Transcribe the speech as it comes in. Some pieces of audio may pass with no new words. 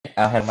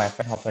Hello, my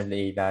friend.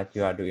 Hopefully that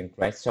you are doing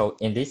great. So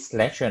in this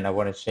lesson, I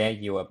want to share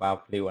you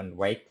about Fluent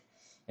wait,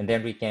 and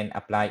then we can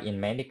apply in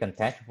many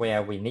contexts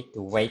where we need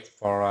to wait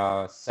for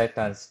a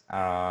certain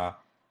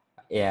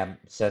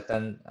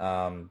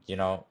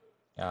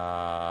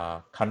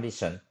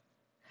condition.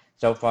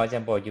 So for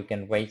example, you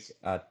can wait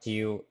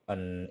till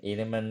an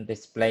element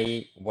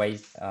display,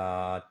 wait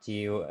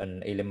till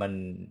an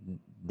element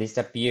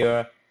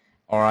disappear,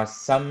 or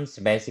some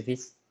specific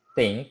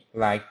thing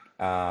like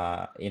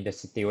in the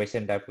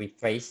situation that we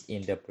faced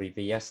in the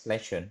previous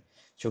lesson.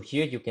 So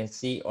here you can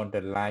see on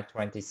the line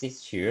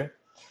 26 here,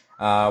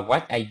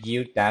 what I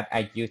use that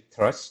I use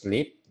third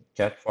slip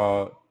just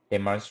for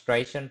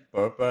demonstration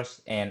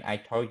purpose, and I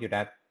told you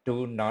that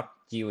do not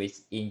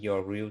use it in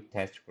your real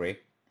test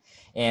script.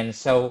 And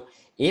so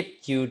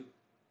if you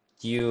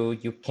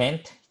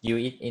can't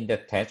use it in the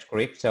test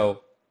script,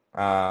 so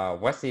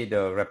what is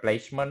the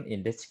replacement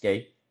in this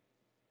case?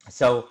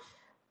 So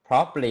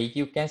probably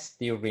you can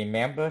still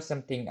remember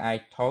something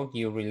I told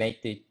you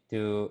related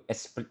to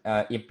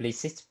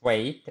implicit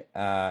wait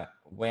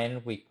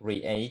when we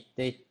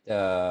created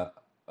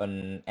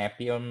an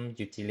appium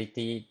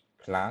utility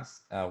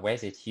class. Where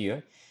is it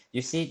here?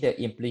 You see the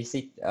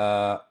implicit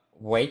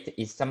wait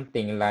is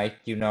something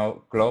like,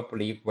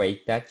 globally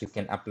wait that you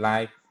can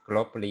apply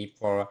globally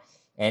for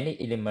any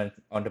element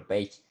on the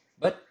page.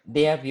 But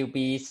there will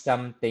be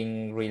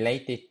something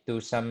related to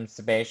some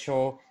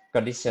special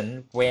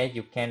condition where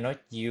you cannot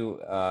use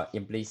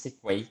implicit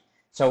wait.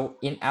 So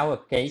in our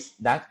case,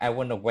 that I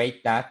want to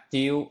wait that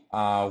till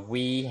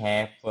we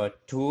have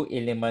two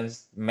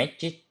elements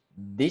match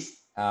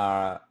this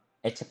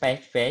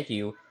expect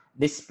value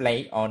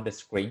display on the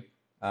screen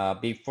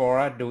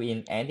before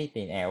doing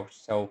anything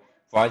else. So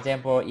for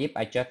example, if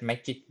I just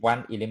match it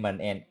one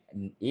element, and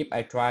if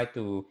I try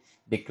to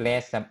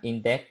declare some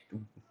index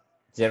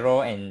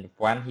 0 and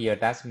 1 here,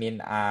 that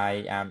means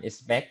I am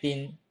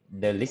expecting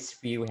the list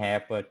view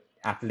have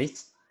at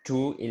least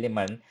two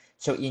elements.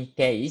 So in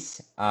case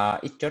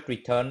it just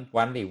return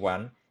only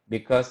one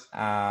because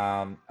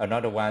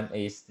another one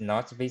is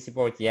not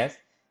visible yet.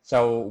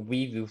 So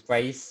we will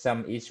face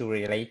some issue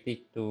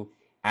related to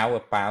our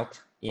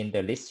part in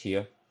the list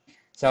here.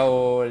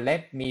 So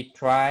let me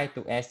try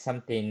to add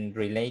something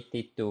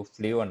related to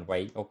Fluent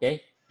wait,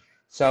 okay?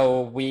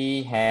 So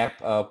we have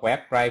a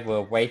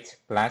WebDriver wait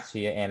class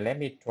here, and let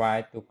me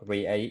try to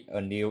create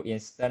a new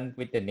instance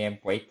with the name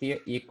wait here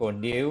equal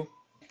new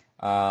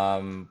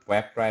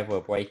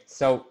WebDriver wait.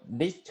 So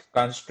this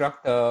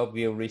constructor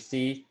will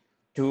receive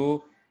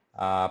two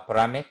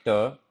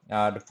parameters.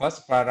 The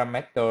first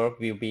parameter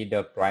will be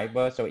the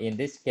driver. So in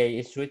this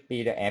case, it should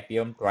be the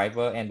appium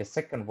driver, and the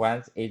second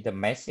one is the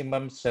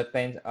maximum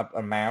certain of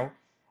amount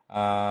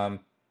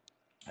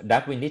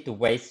that we need to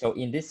wait. So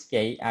in this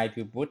case, I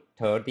will put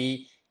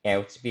 30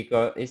 else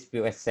because it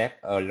will accept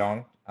a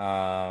long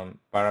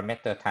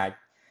parameter type.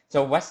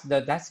 So what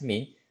does that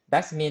mean?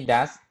 That means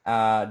that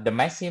the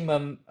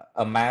maximum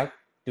amount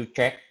to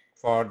check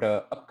for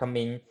the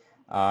upcoming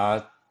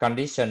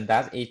condition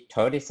that is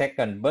 30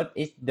 seconds, but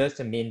it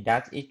doesn't mean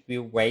that it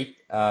will wait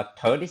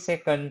 30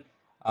 seconds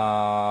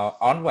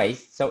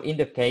always. So in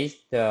the case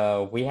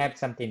we have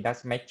something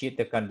that matches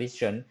the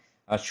condition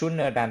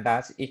sooner than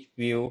that, it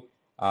will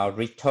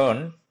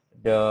return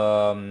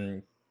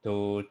the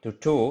to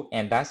true,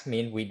 and that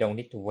means we don't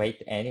need to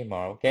wait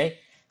anymore. Okay,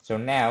 so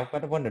now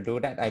what I want to do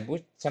that I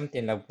put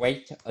something like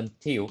wait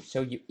until.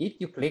 So if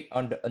you click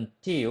on the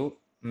until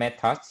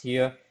method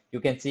here, you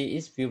can see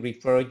it will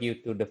refer you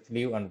to the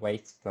Fluent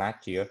wait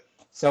class here.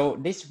 So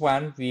this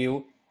one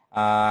will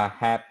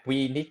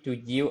we need to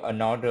use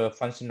another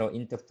functional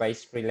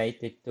interface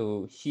related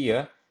to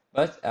here.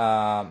 But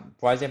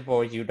for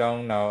example, you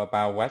don't know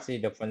about what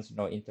is the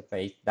functional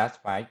interface, that's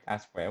fine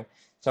as well.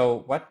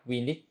 So what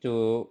we need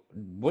to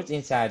put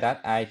inside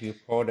that, I will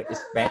call the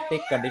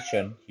static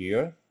condition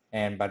here.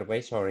 And by the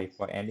way, sorry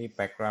for any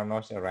background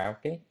noise around,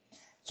 okay?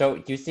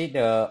 So you see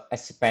the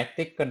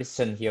static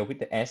condition here with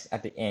the S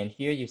at the end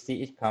here, you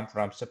see it come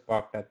from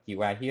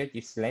support.ui here,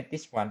 you select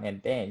this one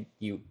and then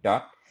you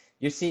dot.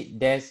 You see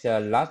there's a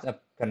lot of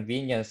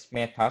convenience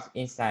methods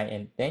inside,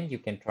 and then you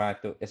can try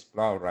to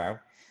explore around.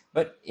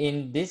 But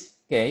in this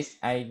case,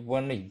 I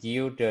want to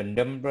use the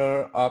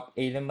number of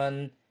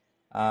element,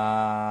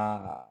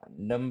 not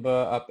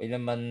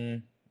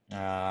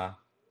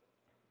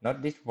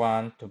this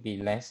one, to be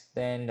less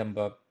than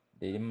number of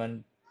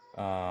element.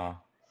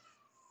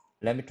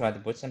 Let me try to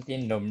put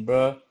something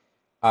number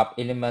of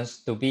elements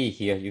to be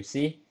here. You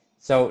see,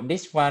 so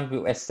this one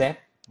will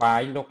accept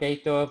by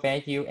locator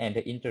value and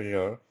the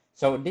integer.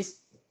 So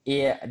this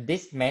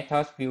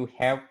method will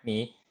help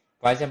me.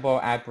 For example,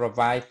 I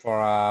provide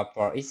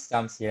for each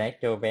some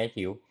selector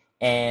value,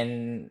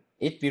 and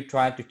it will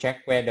try to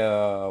check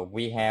whether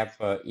we have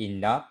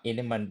enough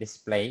element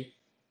display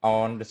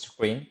on the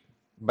screen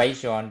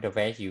based on the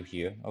value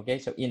here. Okay,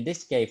 so in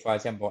this case, for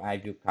example,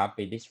 I will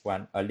copy this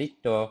one, a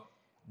little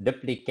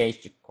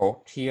duplicate code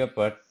here,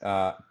 but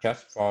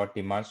just for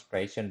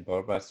demonstration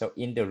purpose. So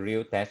in the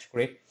real test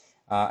script,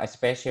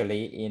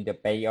 especially in the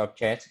pay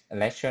object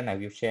lesson. I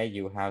will share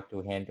you how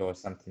to handle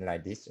something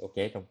like this.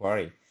 Okay, don't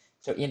worry.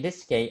 So in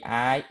this case,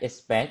 I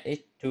expect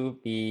it to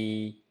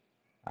be,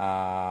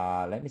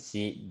 let me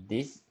see,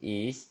 this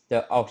is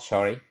the, oh,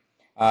 sorry.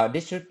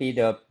 This should be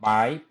the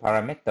by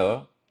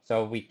parameter.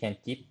 So we can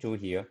keep two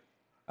here.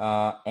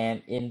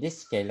 And in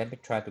this case, let me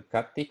try to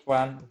cut this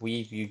one.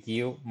 We will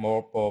use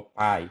multiple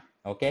pi.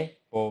 Okay,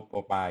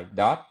 multiple pi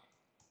dot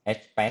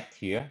expect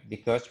here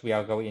because we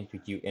are going to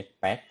use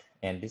expect,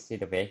 and this is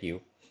the value.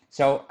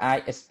 So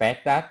I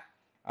expect that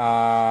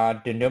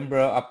the number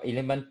of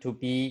elements to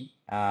be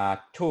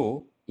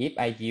 2 if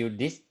I use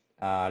this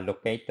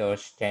locator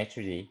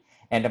strategy,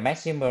 and the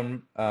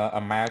maximum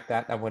amount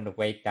that I want to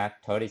wait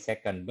that 30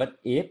 seconds. But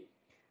if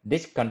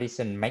this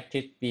condition makes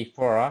it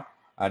before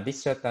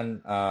this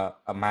certain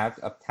amount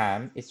of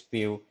time, it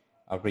will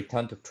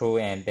return to true,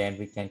 and then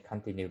we can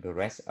continue the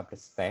rest of the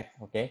step.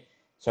 Okay.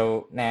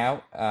 So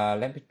now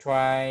let me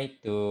try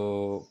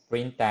to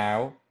print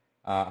out.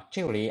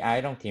 Actually,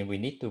 I don't think we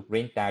need to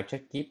print out,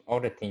 just keep all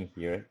the things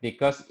here,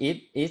 because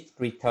if it's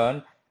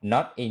returned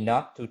not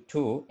enough to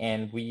 2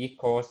 and we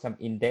equal some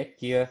index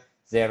here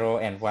 0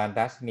 and 1,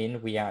 that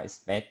means we are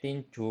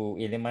expecting 2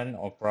 elements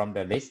from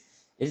the list.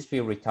 It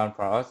will return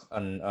for us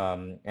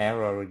an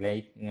error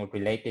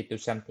related to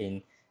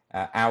something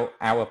out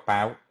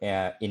about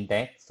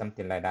index,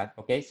 something like that.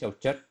 Okay, so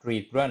just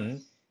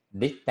rerun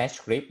this test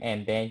script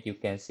and then you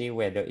can see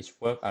whether it's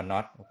work or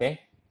not. Okay,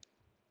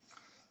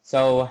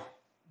 so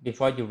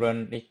before you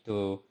run it,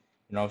 to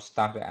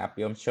start the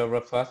appium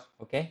server first.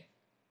 Okay,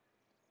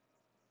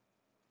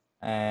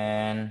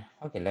 and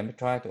okay, let me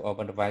try to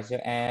open the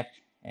Visor app,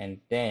 and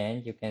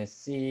then you can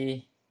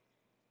see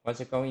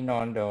what's going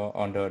on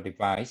the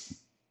device.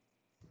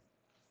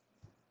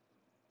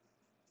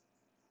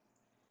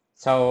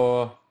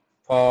 So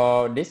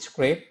for this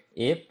script,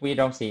 if we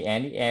don't see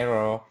any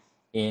error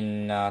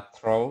in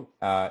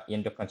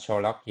in the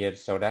console log here,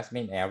 so that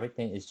means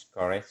everything is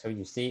correct. So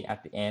you see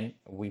at the end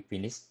we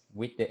finished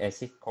with the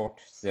exit code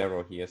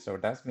 0 here, so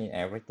that means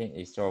everything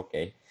is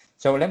okay.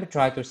 So let me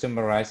try to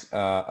summarize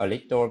a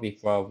little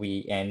before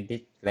we end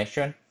this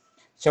lesson.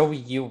 So we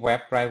use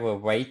WebDriver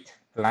wait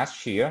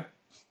class here,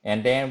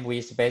 and then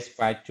we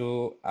specify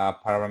two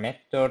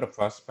parameters. The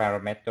first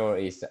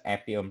parameter is the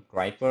appium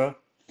driver,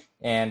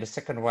 and the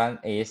second one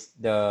is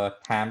the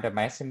time, the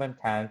maximum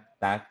time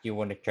that you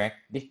want to check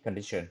this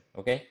condition.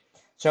 Okay,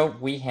 so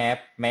we have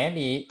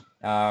many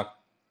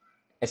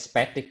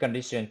expected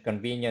condition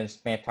convenience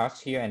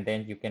methods here, and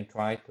then you can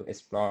try to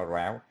explore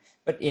around.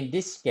 But in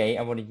this case,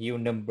 I want to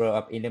use number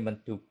of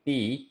elements to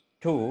be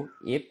 2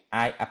 if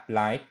I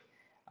apply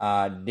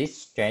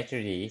this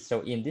strategy.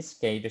 So in this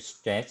case, the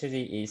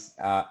strategy is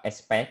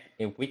expect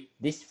with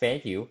this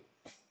value,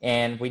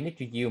 and we need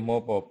to use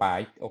mobile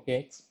byte.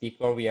 Okay,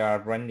 because we are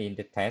running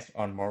the test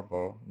on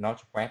mobile,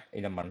 not web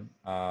element.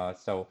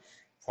 So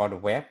for the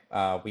web,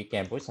 we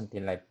can put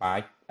something like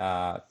byte,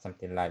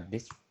 something like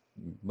this,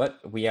 but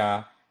we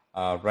are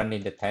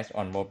running the test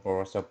on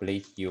mobile, so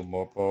please use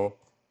mobile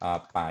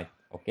byte.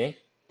 Okay,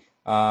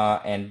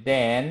 and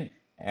then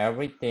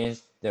everything,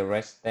 the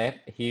rest step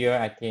here,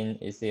 I think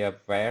is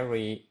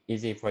very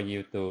easy for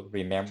you to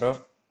remember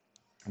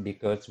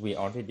because we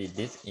already did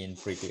this in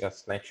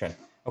previous lesson.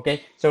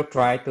 Okay, so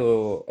try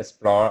to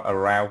explore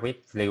around with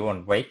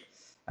Fluent.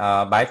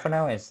 Bye for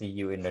now and see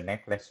you in the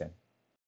next lesson.